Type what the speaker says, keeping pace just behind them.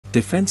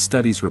Defense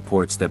Studies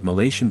reports that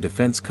Malaysian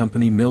defense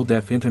company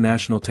Mildef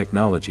International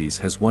Technologies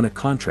has won a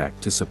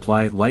contract to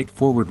supply light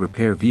forward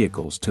repair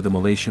vehicles to the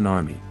Malaysian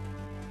Army.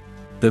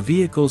 The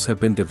vehicles have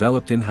been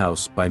developed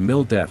in-house by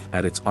Mildef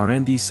at its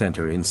R&D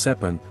center in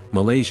Sepang,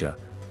 Malaysia,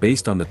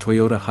 based on the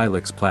Toyota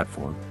Hilux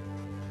platform.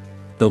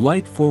 The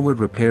light forward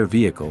repair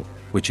vehicle,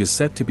 which is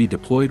set to be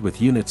deployed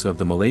with units of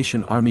the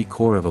Malaysian Army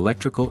Corps of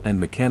Electrical and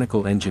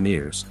Mechanical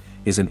Engineers,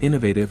 is an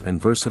innovative and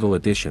versatile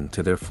addition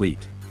to their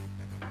fleet.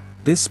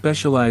 This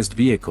specialized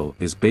vehicle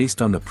is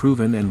based on the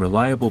proven and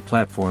reliable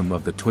platform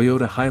of the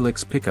Toyota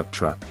Hilux pickup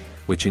truck,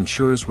 which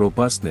ensures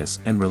robustness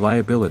and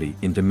reliability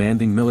in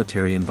demanding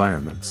military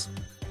environments.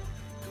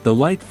 The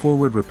light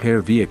forward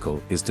repair vehicle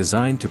is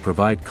designed to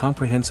provide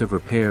comprehensive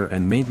repair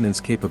and maintenance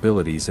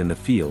capabilities in the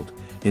field,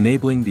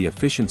 enabling the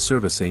efficient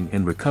servicing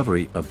and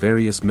recovery of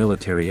various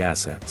military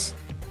assets.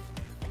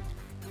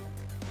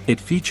 It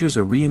features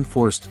a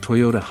reinforced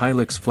Toyota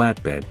Hilux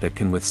flatbed that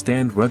can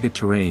withstand rugged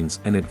terrains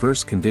and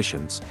adverse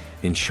conditions,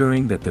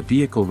 ensuring that the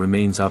vehicle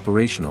remains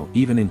operational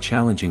even in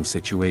challenging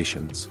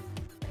situations.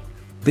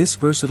 This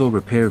versatile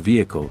repair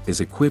vehicle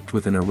is equipped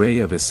with an array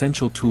of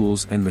essential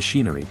tools and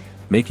machinery,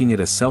 making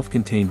it a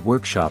self-contained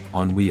workshop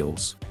on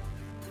wheels.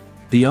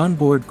 The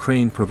onboard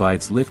crane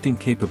provides lifting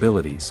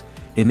capabilities,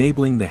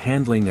 enabling the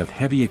handling of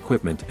heavy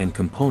equipment and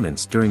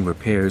components during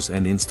repairs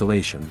and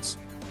installations.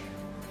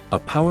 A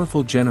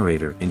powerful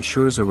generator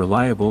ensures a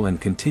reliable and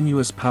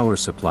continuous power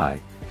supply,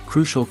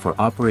 crucial for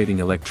operating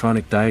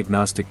electronic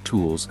diagnostic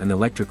tools and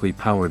electrically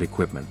powered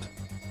equipment.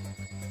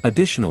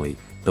 Additionally,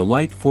 the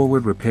light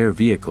forward repair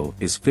vehicle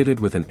is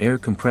fitted with an air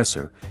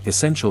compressor,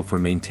 essential for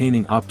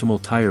maintaining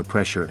optimal tire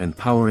pressure and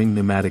powering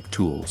pneumatic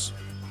tools.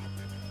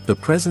 The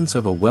presence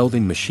of a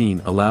welding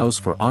machine allows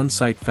for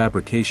on-site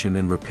fabrication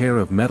and repair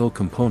of metal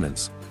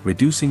components,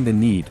 reducing the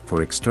need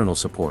for external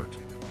support.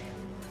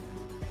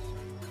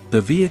 The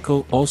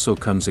vehicle also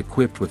comes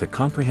equipped with a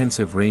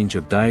comprehensive range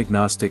of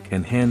diagnostic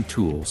and hand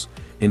tools,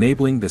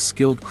 enabling the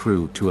skilled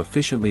crew to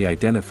efficiently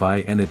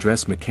identify and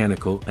address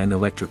mechanical and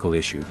electrical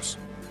issues.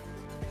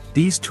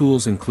 These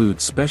tools include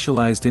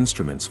specialized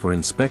instruments for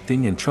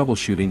inspecting and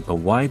troubleshooting a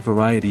wide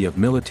variety of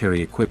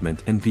military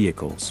equipment and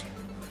vehicles.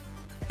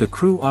 The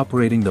crew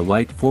operating the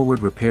light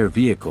forward repair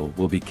vehicle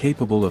will be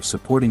capable of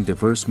supporting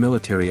diverse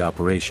military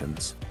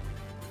operations.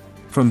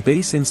 From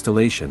base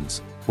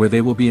installations, where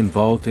they will be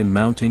involved in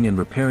mounting and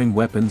repairing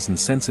weapons and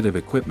sensitive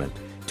equipment,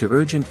 to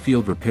urgent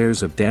field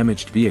repairs of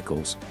damaged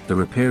vehicles, the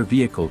repair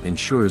vehicle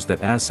ensures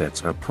that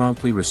assets are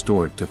promptly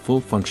restored to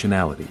full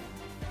functionality.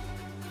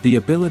 The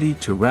ability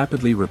to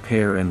rapidly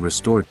repair and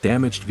restore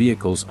damaged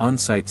vehicles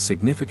on-site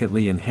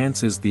significantly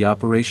enhances the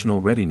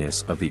operational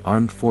readiness of the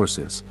armed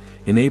forces,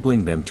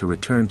 enabling them to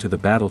return to the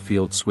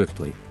battlefield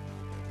swiftly.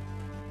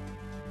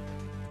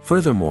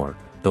 Furthermore,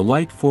 the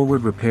light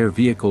forward repair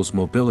vehicle's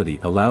mobility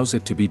allows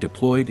it to be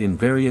deployed in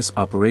various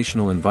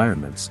operational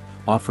environments,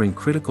 offering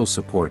critical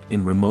support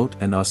in remote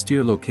and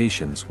austere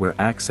locations where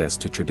access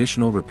to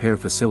traditional repair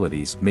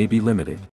facilities may be limited.